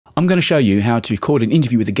I'm going to show you how to record an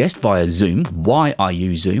interview with a guest via Zoom, why I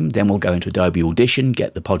use Zoom, then we'll go into Adobe Audition,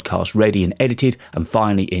 get the podcast ready and edited, and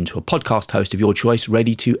finally into a podcast host of your choice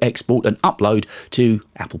ready to export and upload to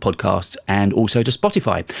Apple Podcasts and also to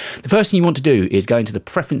Spotify. The first thing you want to do is go into the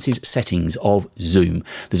preferences settings of Zoom.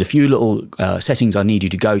 There's a few little settings I need you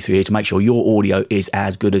to go through here to make sure your audio is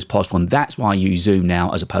as good as possible, and that's why I use Zoom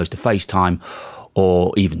now as opposed to FaceTime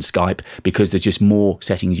or even Skype, because there's just more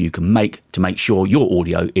settings you can make to make sure your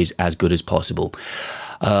audio is as good as possible.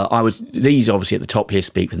 These obviously at the top here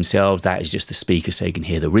speak for themselves. That is just the speaker, so you can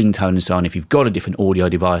hear the ringtone and so on. If you've got a different audio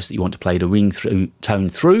device that you want to play the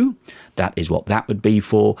ringtone through, that is what that would be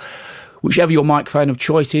for. Whichever your microphone of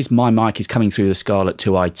choice is, my mic is coming through the Scarlett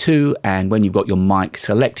 2i2, and when you've got your mic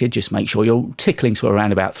selected, just make sure you're tickling sort of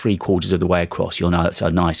around about 3/4 of the way across. You'll know that's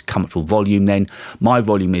a nice, comfortable volume then. My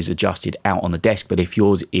volume is adjusted out on the desk, but if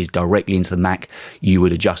yours is directly into the Mac, you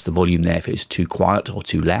would adjust the volume there if it's too quiet or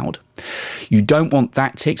too loud. You don't want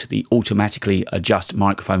that ticked, the automatically adjust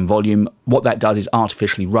microphone volume. What that does is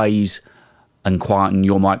artificially raise and quieten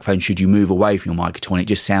your microphone should you move away from your microphone. It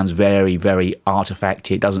just sounds very, very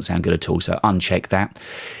artifacty. It doesn't sound good at all, so uncheck that.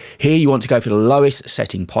 Here you want to go for the lowest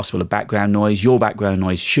setting possible of background noise. Your background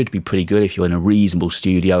noise should be pretty good if you're in a reasonable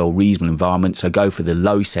studio or reasonable environment, so go for the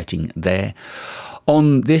low setting there.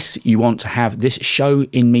 On this, you want to have this show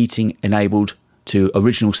in meeting enabled to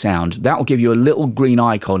original sound. That will give you a little green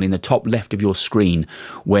icon in the top left of your screen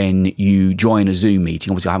when you join a Zoom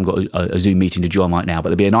meeting. Obviously I haven't got a Zoom meeting to join right now, but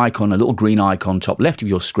there'll be an icon, a little green icon top left of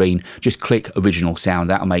your screen. Just click original sound.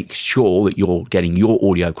 That'll make sure that you're getting your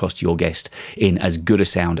audio across to your guest in as good a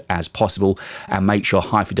sound as possible, and make sure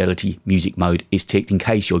high fidelity music mode is ticked in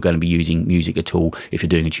case you're going to be using music at all. If you're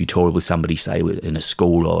doing a tutorial with somebody, say in a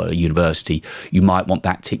school or a university, you might want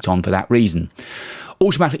that ticked on for that reason.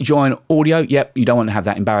 Automatically join audio. Yep, you don't want to have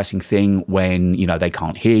that embarrassing thing when, you know, they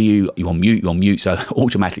can't hear you. You're on mute, so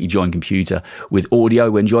automatically join computer with audio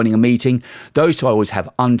when joining a meeting. Those two I always have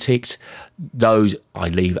unticked. Those I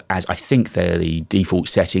leave as I think they're the default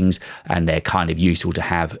settings, and they're kind of useful to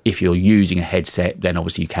have. If you're using a headset, then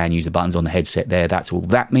obviously you can use the buttons on the headset there. That's all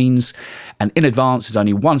that means. And in advance, there's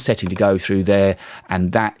only one setting to go through there,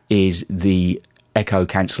 and that is the echo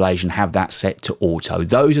cancellation. Have that set to auto.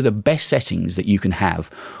 Those are the best settings that you can have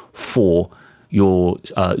for your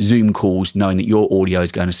Zoom calls, knowing that your audio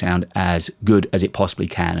is going to sound as good as it possibly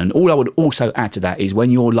can. And all I would also add to that is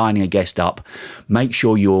when you're lining a guest up, make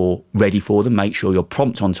sure you're ready for them. Make sure you're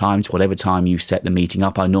prompt on time to whatever time you set the meeting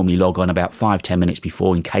up. I normally log on about 5–10 minutes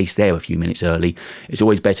before in case they're a few minutes early. It's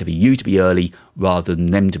always better for you to be early rather than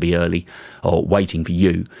them to be early or waiting for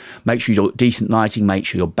you. Make sure you've got decent lighting, make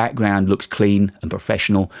sure your background looks clean and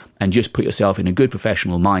professional, and just put yourself in a good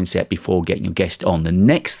professional mindset before getting your guest on. The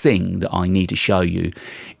next thing that I need to show you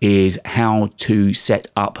is how to set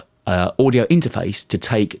up an audio interface to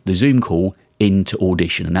take the Zoom call into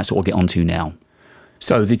Audition, and that's what we'll get onto now.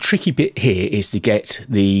 So the tricky bit here is to get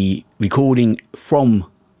the recording from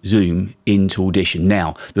Zoom into Audition.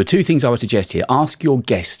 Now, there are two things I would suggest here. Ask your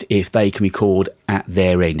guest if they can record at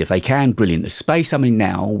their end. If they can, brilliant. The space I'm in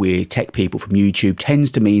now with tech people from YouTube tends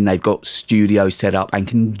to mean they've got studios set up and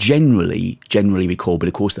can generally record. But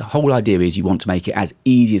of course, the whole idea is you want to make it as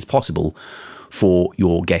easy as possible for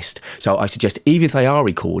your guest. So I suggest even if they are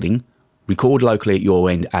recording, record locally at your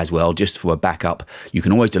end as well, just for a backup. You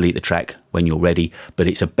can always delete the track when you're ready, but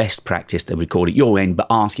it's a best practice to record at your end, but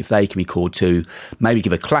ask if they can record too. Maybe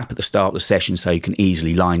give a clap at the start of the session so you can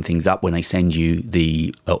easily line things up when they send you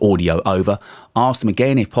the audio over. Ask them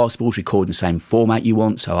again, if possible, to record in the same format you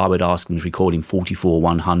want. So I would ask them to record in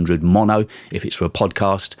 44:100 mono if it's for a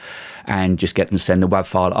podcast, and just get them to send the WAV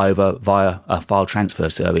file over via a file transfer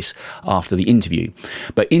service after the interview.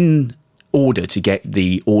 But in order to get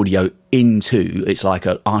the audio into, it's like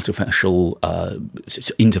an artificial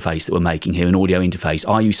interface that we're making here, an audio interface.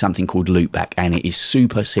 I use something called Loopback, and it is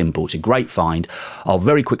super simple. It's a great find. I'll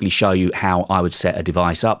very quickly show you how I would set a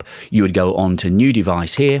device up. You would go on to New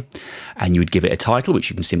Device here, and you would give it a title, which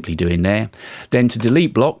you can simply do in there. Then to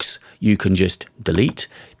delete blocks, you can just delete.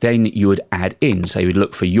 Then you would add in. So you would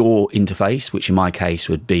look for your interface, which in my case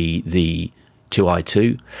would be the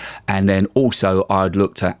 2i2, and then also I'd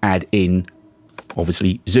look to add in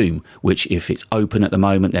obviously Zoom, which if it's open at the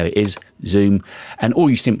moment, there it is, Zoom. And all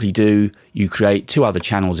you simply do, you create two other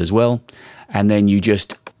channels as well, and then you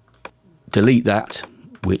just delete that,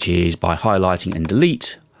 which is by highlighting and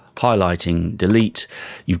delete, highlighting, delete.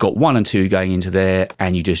 You've got 1 and 2 going into there,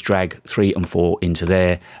 and you just drag 3 and 4 into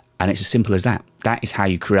there, and it's as simple as that. That is how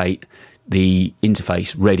you create the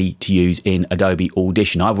interface ready to use in Adobe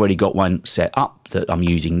Audition. I've already got one set up that I'm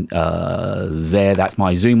using there. That's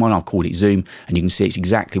my Zoom one. I've called it Zoom, and you can see it's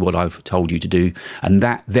exactly what I've told you to do. And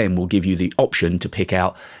that then will give you the option to pick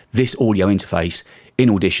out this audio interface in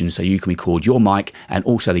Audition, so you can record your mic and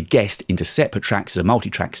also the guest into separate tracks as a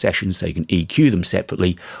multi-track session, so you can EQ them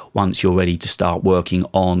separately once you're ready to start working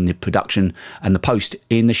on the production and the post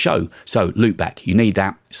in the show. So Loopback, you need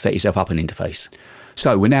that. Set yourself up an interface.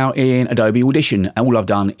 So we're now in Adobe Audition, and all I've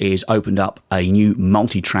done is opened up a new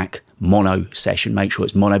multi-track mono session. Make sure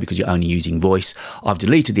it's mono because you're only using voice. I've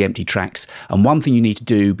deleted the empty tracks, and one thing you need to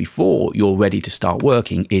do before you're ready to start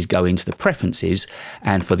working is go into the preferences,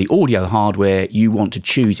 and for the audio hardware you want to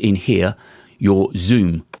choose in here your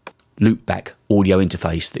Zoom Loopback audio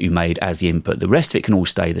interface that you made as the input. The rest of it can all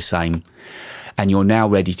stay the same. And you're now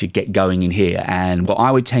ready to get going in here. And what I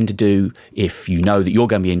would tend to do, if you know that you're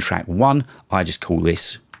going to be in track 1, I just call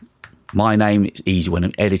this my name. It's easy when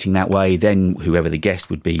I'm editing that way. Then whoever the guest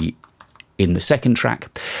would be in the second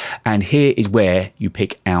track. And here is where you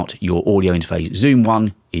pick out your audio interface. Zoom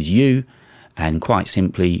 1 is you, and quite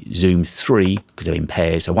simply Zoom 3, because they're in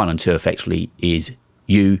pairs, so 1 and 2 effectively is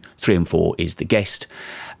you, 3 and 4 is the guest.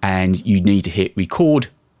 And you need to hit record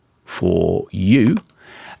for you.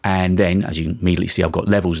 And then, as you immediately see, I've got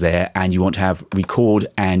levels there, and you want to have record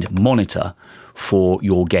and monitor for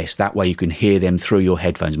your guest. That way you can hear them through your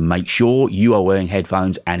headphones. Make sure you are wearing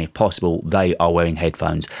headphones, and if possible, they are wearing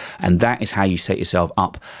headphones. And that is how you set yourself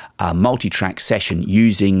up a multi-track session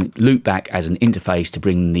using Loopback as an interface to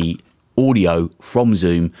bring the audio from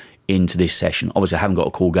Zoom into this session. Obviously, I haven't got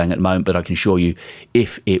a call going at the moment, but I can assure you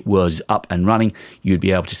if it was up and running, you'd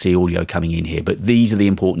be able to see audio coming in here. But these are the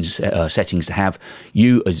important settings to have.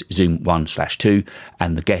 You as Zoom 1/2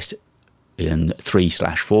 and the guest in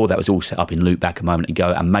 3/4. That was all set up in Loopback a moment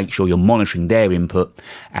ago, and make sure you're monitoring their input,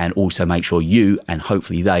 and also make sure you and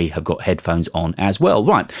hopefully they have got headphones on as well.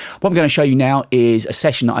 Right, what I'm going to show you now is a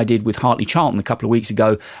session that I did with Charlton a couple of weeks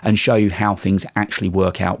ago, and show you how things actually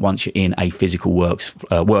work out once you're in a physical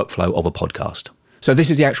workflow of a podcast. So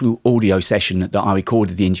this is the actual audio session that I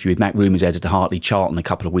recorded the interview with Mac Rumours editor Charlton a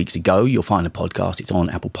couple of weeks ago. You'll find the podcast. It's on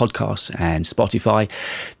Apple Podcasts and Spotify.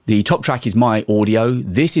 The top track is my audio.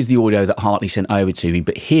 This is the audio that Hartley sent over to me,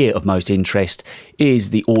 but here of most interest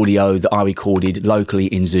is the audio that I recorded locally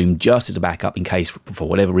in Zoom just as a backup in case, for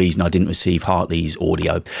whatever reason, I didn't receive Hartley's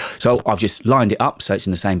audio. So I've just lined it up so it's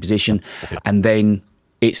in the same position, and then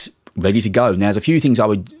it's ready to go. Now, there's a few things I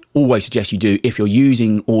would always suggest you do if you're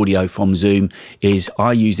using audio from Zoom. Is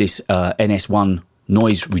I use this NS1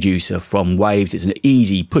 noise reducer from Waves. It's an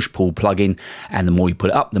easy push-pull plugin, and the more you put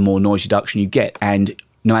it up, the more noise reduction you get. And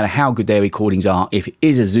no matter how good their recordings are, if it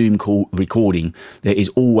is a Zoom call recording, there is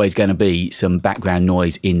always going to be some background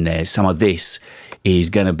noise in there. Some of this is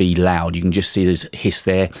going to be loud. You can just see there's hiss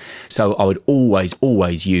there. So I would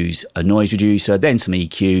always use a noise reducer, then some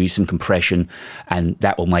EQ, some compression, and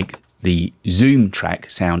that will make the Zoom track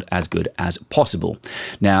sound as good as possible.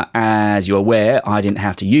 Now, as you're aware, I didn't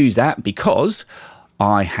have to use that because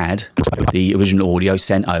I had the original audio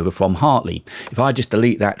sent over from Hartley. If I just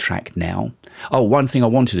delete that track now. Oh, one thing I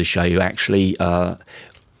wanted to show you actually,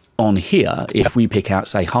 on here, if we pick out,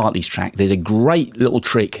 say, Hartley's track, there's a great little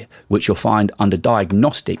trick which you'll find under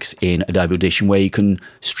diagnostics in Adobe Audition where you can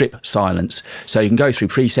strip silence. So you can go through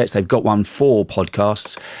presets. They've got one for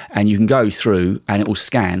podcasts, and you can go through and it will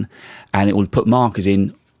scan and it will put markers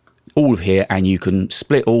in all of here, and you can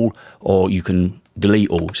split all or you can delete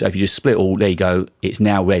all. So if you just split all, there you go, it's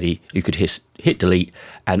now ready. You could hit delete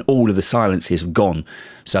and all of the silences have gone.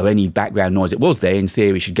 So any background noise that was there in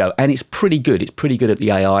theory should go, and it's pretty good. It's pretty good at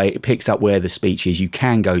the AI. It picks up where the speech is. You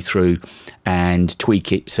can go through and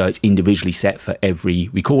tweak it so it's individually set for every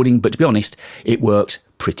recording, but to be honest, it works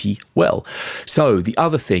pretty well. So the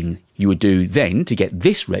other thing you would do then to get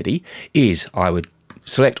this ready is I would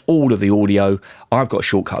select all of the audio. I've got a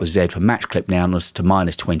shortcut with Z for match clip now to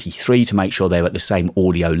 -23 to make sure they're at the same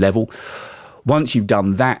audio level. Once you've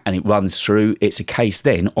done that and it runs through, it's a case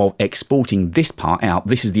then of exporting this part out.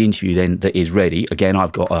 This is the interview then that is ready. Again,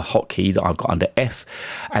 I've got a hotkey that I've got under F,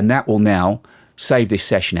 and that will now save this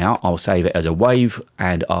session out. I'll save it as a wave,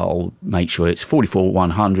 and I'll make sure it's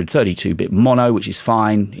 44/100 32-bit mono, which is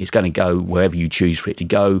fine. It's going to go wherever you choose for it to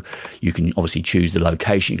go. You can obviously choose the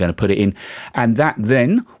location you're going to put it in, and that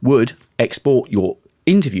then would export your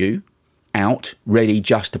interview out ready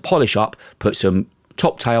just to polish up, put some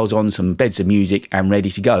top tails on, some beds of music, and ready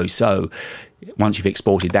to go. So once you've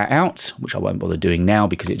exported that out, which I won't bother doing now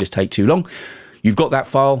because it just takes too long, you've got that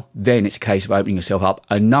file, then it's a case of opening yourself up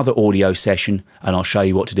another audio session, and I'll show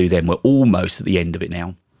you what to do then. We're almost at the end of it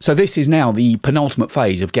now. So this is now the penultimate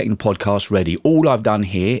phase of getting the podcast ready. All I've done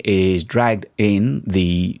here is dragged in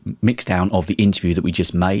the mix down of the interview that we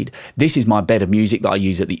just made. This is my bed of music that I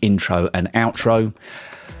use at the intro and outro,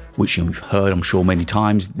 which you've heard, I'm sure, many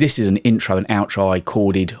times. This is an intro and outro I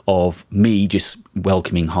recorded of me just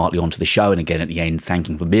welcoming Hartley onto the show, and again at the end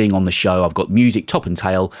thanking for being on the show. I've got music top and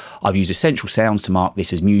tail. I've used Essential Sounds to mark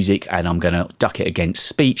this as music, and I'm going to duck it against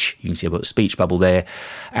speech. You can see I've got the speech bubble there,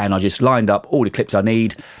 and I just lined up all the clips I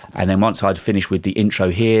need, and then once I'd finished with the intro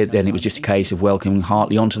here, then it was just a case of welcoming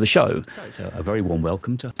Hartley onto the show. So it's a very warm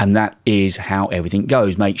welcome to, and that is how everything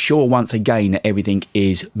goes. Make sure once again that everything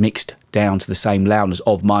is mixed down to the same loudness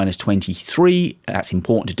of -23. That's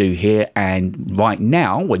important to do here. And right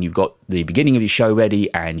now, when you've got the beginning of your show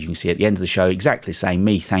ready, and you can see at the end of the show exactly the same,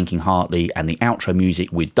 me thanking Hartley, and the outro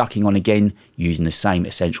music with ducking on again, using the same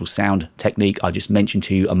Essential Sound technique I just mentioned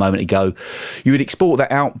to you a moment ago. You would export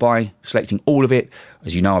that out by selecting all of it.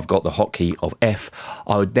 As you know, I've got the hotkey of F.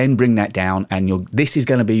 I would then bring that down, and this is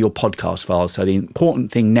going to be your podcast files. So the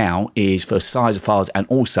important thing now is for size of files, and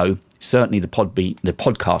also certainly the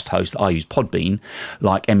podcast host that I use, Podbean,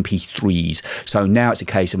 like MP3s. So now it's a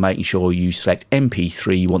case of making sure you select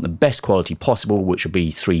MP3. You want the best quality possible, which will be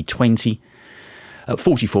 320 at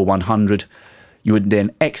 44:100. You would then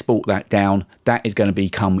export that down. That is going to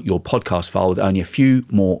become your podcast file with only a few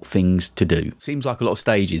more things to do. Seems like a lot of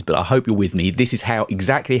stages, but I hope you're with me. This is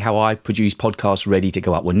exactly how I produce podcasts ready to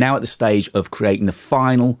go up. We're now at the stage of creating the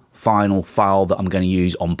final file that I'm going to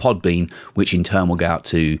use on Podbean, which in turn will go out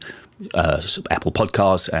to Apple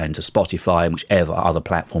Podcasts and to Spotify and whichever other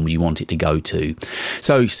platforms you want it to go to.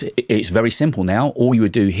 So it's very simple now. All you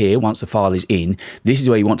would do here, once the file is in, this is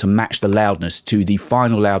where you want to match the loudness to the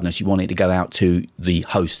final loudness you want it to go out to the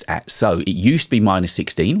host at. So it used to be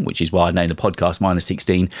 -16, which is why I named the podcast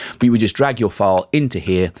 -16, but you would just drag your file into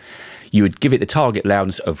here. You would give it the target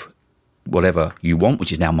loudness of whatever you want,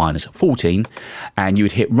 which is now -14, and you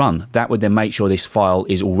would hit run. That would then make sure this file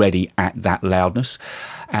is already at that loudness.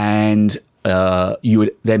 And you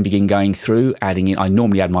would then begin going through, adding in, I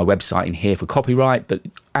normally add my website in here for copyright, but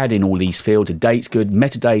add in all these fields. A date's good.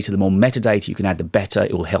 Metadata, the more metadata you can add, the better.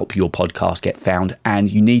 It will help your podcast get found. And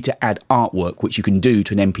you need to add artwork, which you can do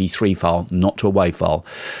to an MP3 file, not to a WAV file.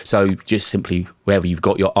 So just simply wherever you've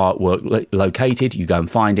got your artwork located, you go and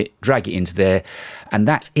find it, drag it into there. And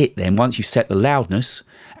that's it then. Once you set the loudness,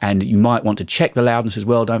 and you might want to check the loudness as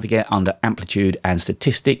well. Don't forget, under amplitude and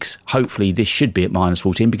statistics. Hopefully this should be at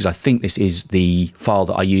 -14, because I think this is the file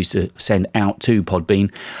that I use to send out to Podbean.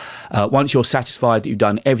 Once you're satisfied that you've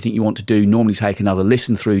done everything you want to do, normally take another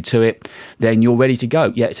listen through to it, then you're ready to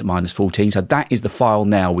go. Yeah, it's at -14. So that is the file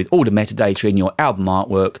now with all the metadata in your album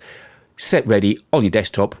artwork, set ready on your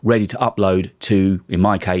desktop, ready to upload to, in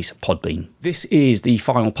my case, Podbean. This is the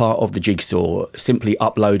final part of the jigsaw, simply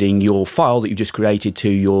uploading your file that you just created to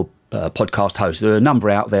your podcast host. There are a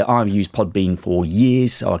number out there. I've used Podbean for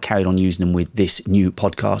years, so I carried on using them with this new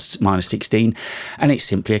podcast, -16, and it's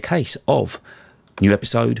simply a case of new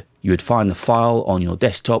episode. You would find the file on your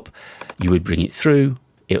desktop, you would bring it through.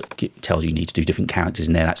 It tells you need to do different characters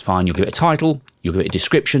in there, that's fine. You'll give it a title, you'll give it a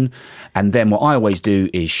description, and then what I always do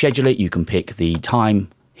is schedule it. You can pick the time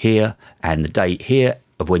here and the date here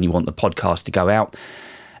of when you want the podcast to go out,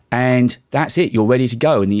 and that's it, you're ready to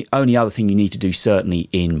go. And the only other thing you need to do, certainly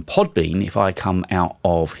in Podbean, if I come out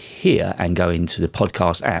of here and go into the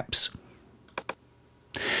podcast apps,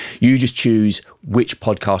 you just choose which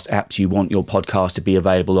podcast apps you want your podcast to be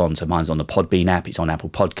available on. So mine's on the Podbean app, it's on Apple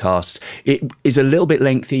Podcasts. It is a little bit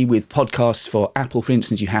lengthy with podcasts. For Apple, for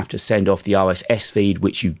instance, you have to send off the RSS feed,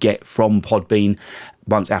 which you get from Podbean.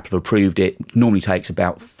 Once Apple have approved it, normally takes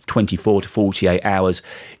about 24 to 48 hours.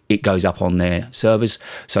 It goes up on their servers,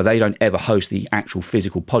 so they don't ever host the actual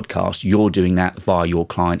physical podcast. You're doing that via your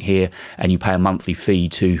client here, and you pay a monthly fee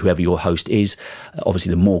to whoever your host is. Obviously,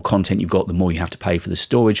 the more content you've got, the more you have to pay for the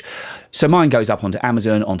storage. So mine goes up onto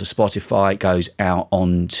Amazon, onto Spotify, goes out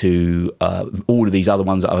onto all of these other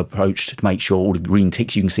ones that I've approached to make sure all the green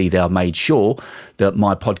ticks you can see there, I've made sure that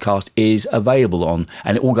my podcast is available on.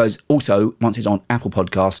 And it all goes, also, once it's on Apple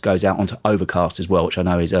Podcasts, goes out onto Overcast as well, which I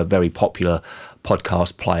know is a very popular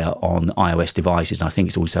podcast player on iOS devices, and I think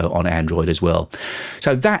it's also on Android as well.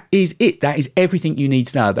 So that is it. That is everything you need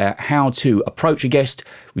to know about how to approach a guest,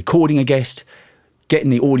 recording a guest, getting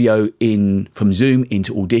the audio in from Zoom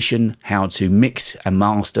into Audition, how to mix and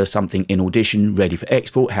master something in Audition ready for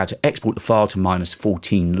export, how to export the file to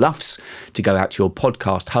 -14 LUFS to go out to your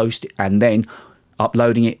podcast host, and then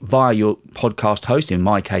uploading it via your podcast host, in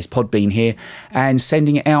my case Podbean here, and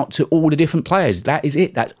sending it out to all the different players. That is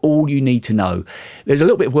it. That's all you need to know. There's a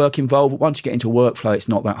little bit of work involved, but once you get into a workflow, it's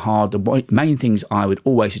not that hard. The main things I would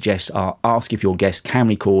always suggest are ask if your guest can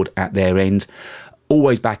record at their end.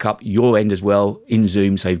 Always back up your end as well in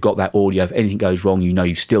Zoom, so you've got that audio. If anything goes wrong, you know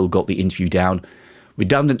you've still got the interview down.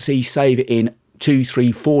 Redundancy, save it in 2,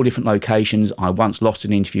 3, 4 different locations. I once lost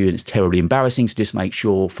an interview and it's terribly embarrassing, so just make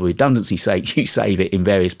sure for redundancy's sake you save it in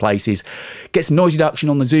various places. Get some noise reduction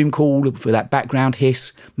on the Zoom call for that background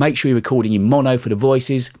hiss. Make sure you're recording in mono for the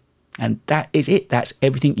voices. And that is it. That's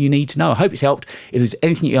everything you need to know. I hope it's helped. If there's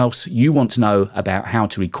anything else you want to know about how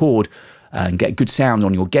to record and get good sound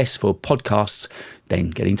on your guests for podcasts,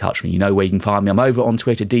 then get in touch with me. You know where you can find me. I'm over on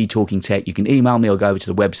Twitter, dtalkingtech. You can email me or go over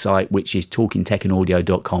to the website, which is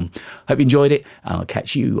talkingtechandaudio.com. Hope you enjoyed it, and I'll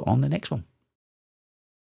catch you on the next one.